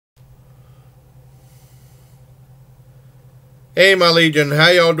Hey my Legion, how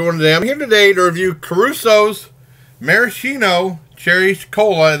y'all doing today? I'm here today to review Caruso's Maraschino Cherry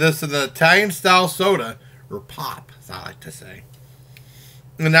Cola. This is an Italian style soda, or pop as I like to say.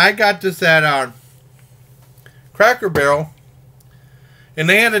 And I got this at Cracker Barrel, and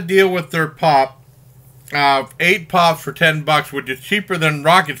they had a deal with their pop, 8 pops for $10, which is cheaper than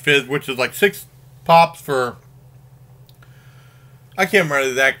Rocket Fizz, which is like 6 pops for, I can't remember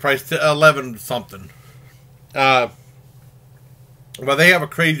the exact price, 11 something. Well, they have a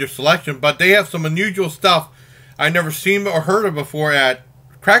crazier selection, but they have some unusual stuff I never seen or heard of before at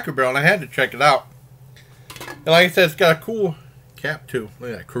Cracker Barrel, and I had to check it out. And like I said, it's got a cool cap too.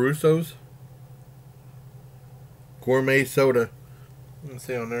 Look at that, Caruso's Gourmet Soda. Let's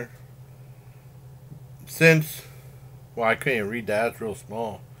see on there. Well, I can't even read that. It's real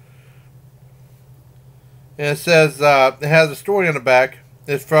small. And it says it has a story on the back.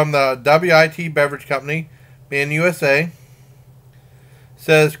 It's from the WIT Beverage Company, made in USA.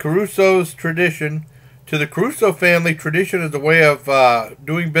 Says Caruso's tradition. To the Caruso family, tradition is a way of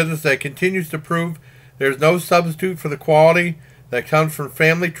doing business that continues to prove there's no substitute for the quality that comes from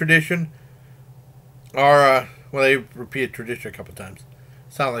family tradition. Well, they repeat tradition a couple times.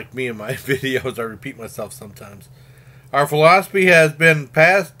 Sound like me in my videos. I repeat myself sometimes. Our philosophy has been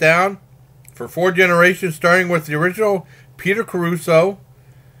passed down for 4 generations, starting with the original Peter Caruso.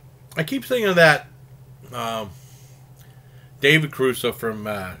 I keep thinking of that David Caruso from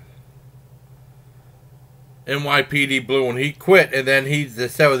NYPD Blue when he quit, and then he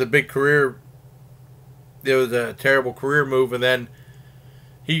said it was a big career. It was a terrible career move, and then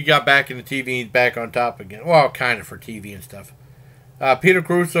he got back into TV. And he's back on top again. Well, kind of for TV and stuff. Peter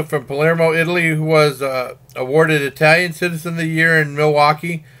Caruso from Palermo, Italy, who was awarded Italian Citizen of the Year in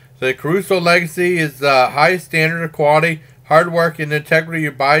Milwaukee. The Caruso legacy is the highest standard of quality, hard work, and integrity you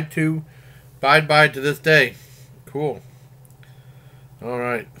abide by to this day. Cool. All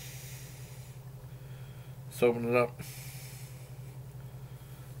right. Let's open it up.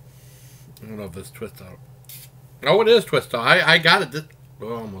 I don't know if it's twist out. Oh, it is twist out. I got it.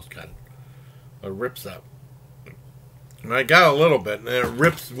 Well, almost got it. It rips up. And I got a little bit, and then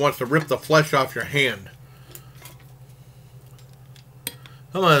it wants to rip the flesh off your hand.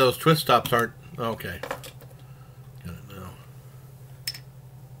 How many of those twist stops aren't? Okay. Got it now.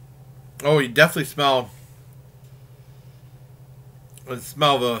 Oh, you definitely smell. I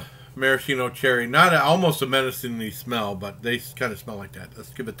smell the maraschino cherry. Not almost a menacingly smell, but they kind of smell like that.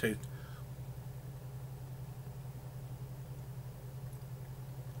 Let's give it a taste.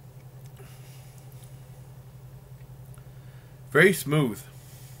 Very smooth.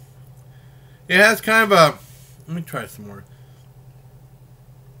 It has kind of a... Let me try some more.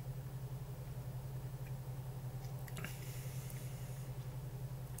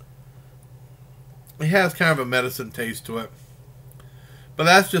 It has kind of a medicine taste to it. But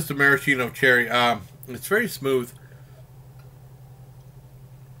that's just a maraschino cherry. It's very smooth.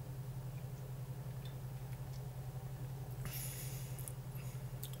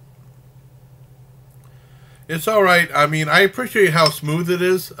 It's alright. I mean, I appreciate how smooth it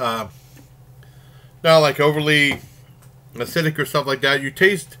is. Not like overly acidic or stuff like that. You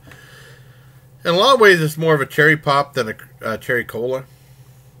taste... In a lot of ways, it's more of a cherry pop than a cherry cola.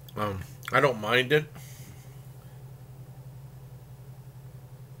 I don't mind it.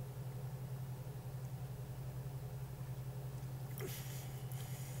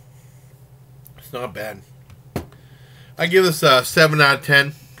 It's not bad. I give this a 7 out of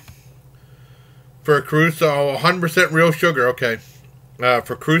 10. For Caruso, 100% real sugar. Okay.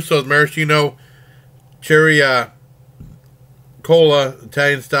 For Caruso's Maraschino Cherry Cola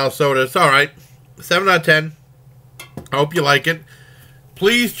Italian style soda. It's alright. 7 out of 10. I hope you like it.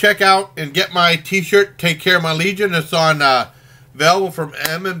 Please check out and get my t-shirt, Take Care of My Legion. It's on available from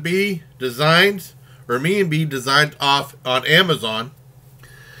M&B Designs, or Me&B Designs off on Amazon.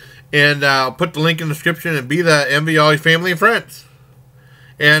 And I'll put the link in the description, and be the envy all your family and friends.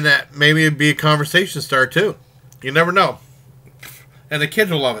 And maybe it'd be a conversation starter too. You never know. And the kids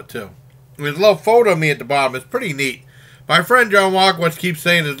will love it too. There's a little photo of me at the bottom. It's pretty neat. My friend John Walkwitz keeps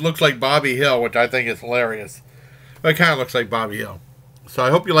saying it looks like Bobby Hill, which I think is hilarious. But it kind of looks like Bobby Hill. So I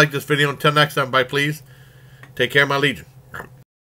hope you like this video. Until next time, bye please. Take care of my Legion.